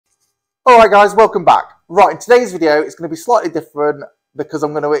Alright guys, welcome back. Right, in today's video it's going to be slightly different because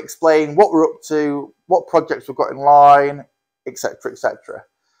I'm going to explain what we're up to, what projects we've got in line, etc, etc.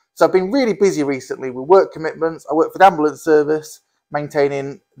 So I've been really busy recently with work commitments. I work for the ambulance service,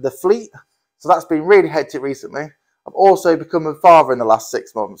 maintaining the fleet, so that's been really hectic recently. I've also become a father in the last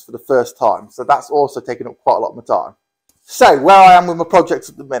 6 months for the first time, so that's also taken up quite a lot of my time. So where I am with my projects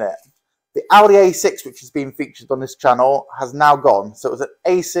at the minute. The Audi A6, which has been featured on this channel, has now gone. So it was an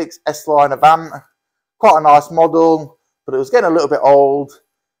A6 S-Line Avant, quite a nice model, but it was getting a little bit old.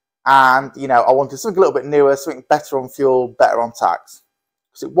 And, you know, I wanted something a little bit newer, something better on fuel, better on tax.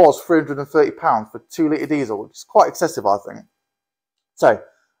 Because it was £330 for 2-litre diesel, which is quite excessive, I think. So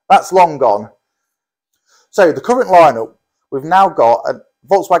that's long gone. So the current lineup, we've now got a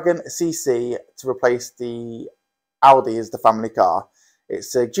Volkswagen CC to replace the Audi as the family car.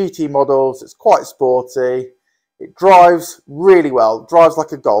 It's a GT model, so it's quite sporty. It drives really well. It drives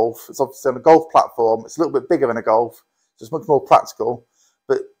like a Golf. It's obviously on a Golf platform. It's a little bit bigger than a Golf, so it's much more practical,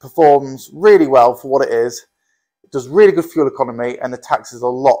 but performs really well for what it is. It does really good fuel economy, and the tax is a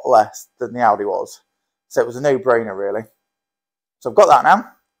lot less than the Audi was. So it was a no-brainer, really. So I've got that now.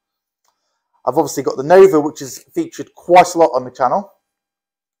 I've obviously got the Nova, which is featured quite a lot on the channel.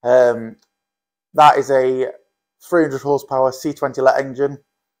 That is a 300 horsepower C20LET engine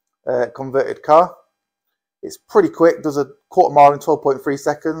converted car. It's pretty quick, does a quarter mile in 12.3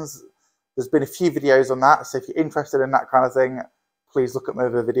 seconds. There's been a few videos on that, so if you're interested in that kind of thing, please look at my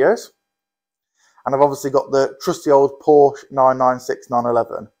other videos. And I've obviously got the trusty old Porsche 996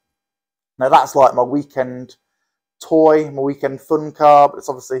 911. Now that's like my weekend toy, my weekend fun car, but it's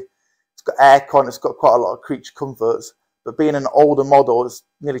obviously, it's got aircon, it's got quite a lot of creature comforts, but being an older model, it's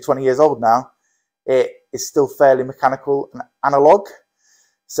nearly 20 years old now, it is still fairly mechanical and analog,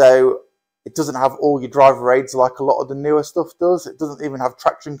 so it doesn't have all your driver aids like a lot of the newer stuff does. It doesn't even have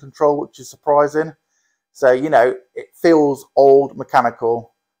traction control, which is surprising. So, you know, it feels old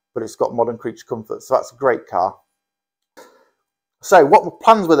mechanical, but it's got modern creature comfort, so that's a great car. So what were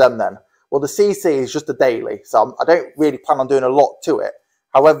plans with them then? Well, the CC is just a daily, so I don't really plan on doing a lot to it.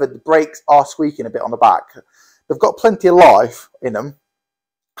 However, the brakes are squeaking a bit on the back. They've got plenty of life in them.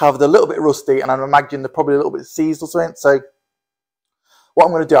 However, they're a little bit rusty, and I imagine they're probably a little bit seized or something. So what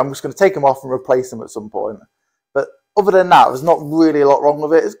I'm going to do, I'm just going to take them off and replace them at some point. But other than that, there's not really a lot wrong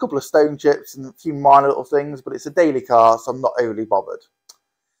with it. There's a couple of stone chips and a few minor little things, but it's a daily car, so I'm not overly bothered.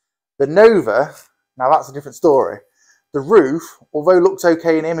 The Nova, now that's a different story. The roof, although it looks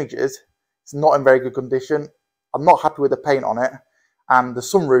okay in images, it's not in very good condition. I'm not happy with the paint on it, and the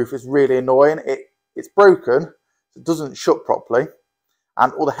sunroof is really annoying. It's broken, so it doesn't shut properly.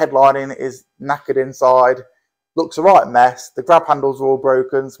 And all the headlining is knackered inside. Looks a right mess. The grab handles are all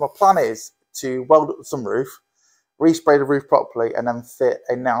broken. So my plan is to weld up the sunroof, respray the roof properly, and then fit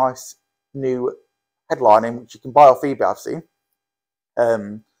a nice new headlining, which you can buy off eBay, I've seen.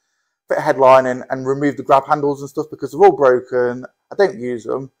 Fit a headlining and remove the grab handles and stuff because they're all broken. I don't use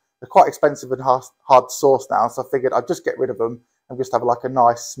them. They're quite expensive and hard to source now, so I figured I'd just get rid of them and just have like a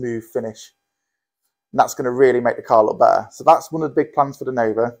nice smooth finish. And that's going to really make the car look better. So that's one of the big plans for the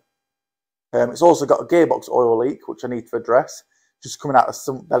Nova. It's also got a gearbox oil leak, which I need to address. Just coming out of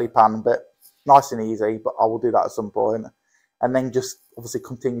some belly pan, but nice and easy, but I will do that at some point. And then just obviously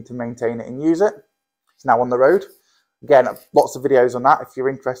continue to maintain it and use it. It's now on the road. Again, lots of videos on that. If you're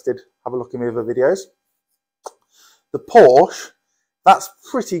interested, have a look in my other videos. The Porsche, that's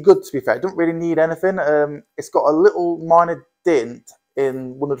pretty good to be fair. It doesn't really need anything. It's got a little minor dent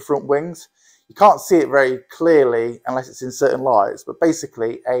in one of the front wings. You can't see it very clearly unless it's in certain lights, but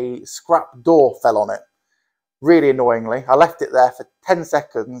basically a scrap door fell on it, really annoyingly. I left it there for 10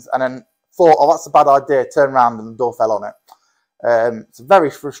 seconds and then thought, oh, that's a bad idea, turned around and the door fell on it. It's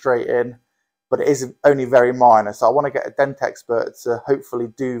very frustrating, but it is only very minor, so I want to get a dent expert to hopefully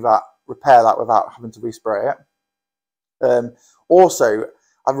do that, repair that without having to respray it. Also,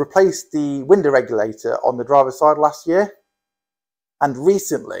 I've replaced the window regulator on the driver's side last year, and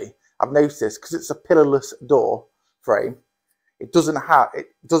recently I've noticed, because it's a pillarless door frame, it doesn't have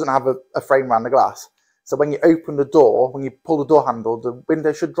a frame around the glass. So when you open the door, when you pull the door handle, the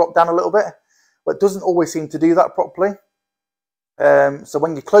window should drop down a little bit, but it doesn't always seem to do that properly. So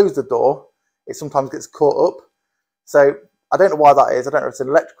when you close the door, it sometimes gets caught up. So I don't know why that is. I don't know if it's an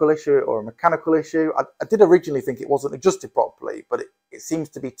electrical issue or a mechanical issue. I did originally think it wasn't adjusted properly, but it seems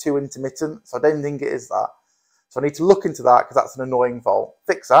to be too intermittent, so I don't think it is that. So I need to look into that because that's an annoying fault.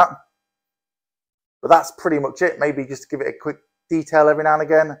 Fix that. But that's pretty much it. Maybe just give it a quick detail every now and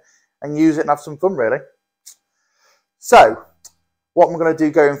again and use it and have some fun, really. So what I'm going to do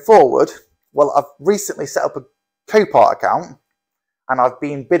going forward, well, I've recently set up a Copart account and I've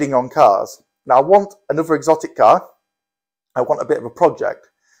been bidding on cars. Now I want another exotic car. I want a bit of a project.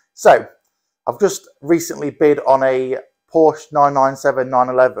 So I've just recently bid on a Porsche 997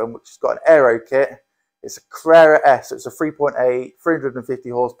 911, which has got an aero kit. It's a Carrera S, so it's a 3.8, 350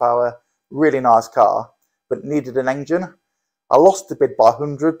 horsepower, really nice car, but it needed an engine. I lost the bid by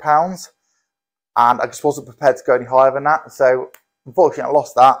 £100, and I just wasn't prepared to go any higher than that. So unfortunately, I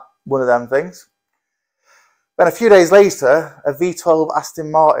lost that, one of them things. Then a few days later, a V12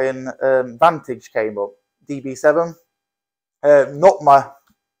 Aston Martin Vantage came up, DB7. Not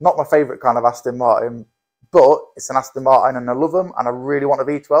my favourite kind of Aston Martin, but it's an Aston Martin and I love them and I really want a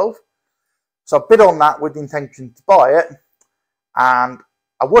V12. So I bid on that with the intention to buy it, and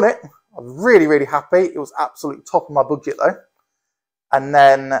I won it. I was really, really happy. It was absolutely top of my budget though. And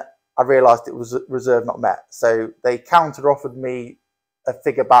then I realised it was reserve not met. So they counter offered me a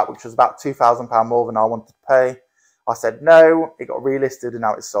figure back, which was about £2,000 more than I wanted to pay. I said no, it got relisted and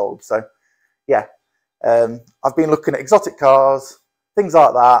now it's sold. So yeah, I've been looking at exotic cars, things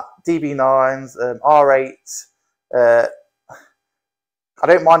like that, DB9s, R8s. I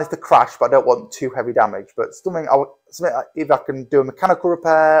don't mind if they crash, but I don't want too heavy damage. But something either I can do a mechanical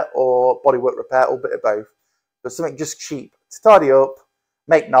repair or bodywork repair, or a bit of both. But something just cheap to tidy up,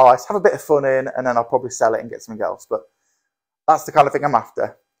 make nice, have a bit of fun in, and then I'll probably sell it and get something else. But that's the kind of thing I'm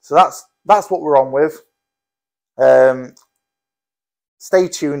after. So that's what we're on with. Stay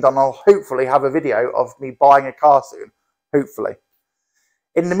tuned, and I'll hopefully have a video of me buying a car soon. Hopefully.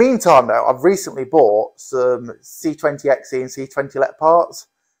 In the meantime, though, I've recently bought some C20XE and C20LET parts,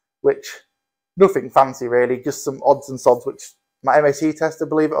 which nothing fancy really, just some odds and sods, which my MOT tester,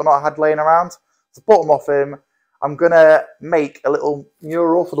 believe it or not, had laying around. So I bought them off him. I'm gonna make a little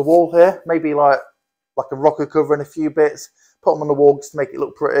mural for the wall here, maybe like a rocker cover and a few bits. Put them on the wall just to make it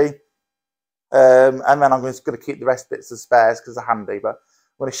look pretty. And then I'm just going to keep the rest bits as spares because they're handy. But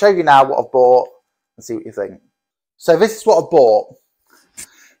I'm going to show you now what I've bought and see what you think. So this is what I bought.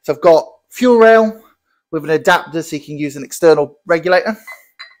 So I've got fuel rail with an adapter so you can use an external regulator,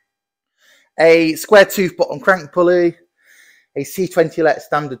 a square tooth bottom crank pulley, a C20LET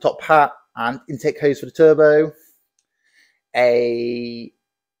standard top hat and intake hose for the turbo, a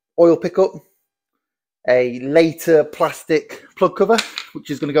oil pickup, a later plastic plug cover, which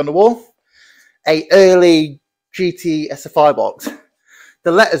is going to go on the wall, a early GT SFI box.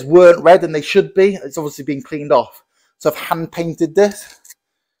 The letters weren't red and they should be. It's obviously been cleaned off. So I've hand painted this,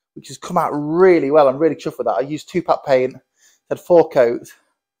 which has come out really well. I'm really chuffed with that. I used 2-pack paint, had 4 coats,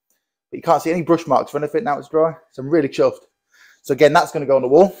 but you can't see any brush marks or anything now it's dry. So I'm really chuffed. So again, that's going to go on the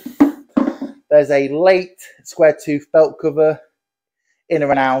wall. There's a late square tooth belt cover,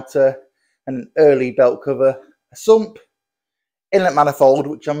 inner and outer, and an early belt cover, a sump, inlet manifold,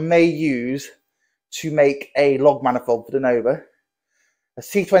 which I may use to make a log manifold for the Nova, a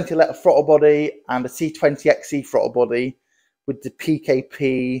C20LET throttle body, and a C20XE throttle body with the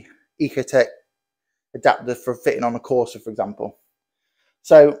PKP Ecotech adapter for fitting on a Corsa, for example.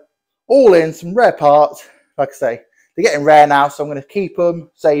 So all in, some rare parts. Like I say, they're getting rare now, so I'm going to keep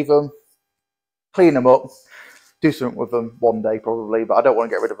them, save them, clean them up, do something with them one day probably, but I don't want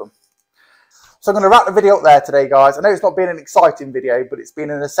to get rid of them. So I'm going to wrap the video up there today, guys. I know it's not been an exciting video, but it's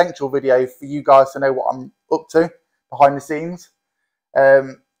been an essential video for you guys to know what I'm up to behind the scenes.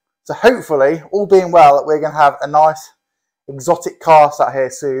 So hopefully, all being well, we're going to have a nice exotic car sat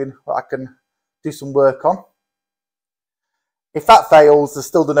here soon that I can do some work on. If that fails, there's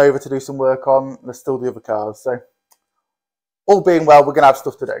still the Nova to do some work on. There's still the other cars. So all being well, we're going to have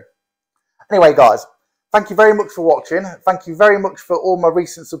stuff to do. Anyway, guys, thank you very much for watching. Thank you very much for all my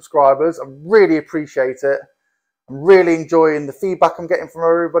recent subscribers. I really appreciate it. I'm really enjoying the feedback I'm getting from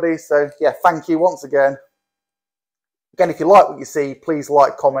everybody. So yeah, thank you once again. Again, if you like what you see, please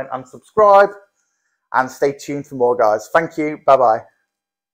like, comment and subscribe. And stay tuned for more, guys. Thank you. Bye-bye.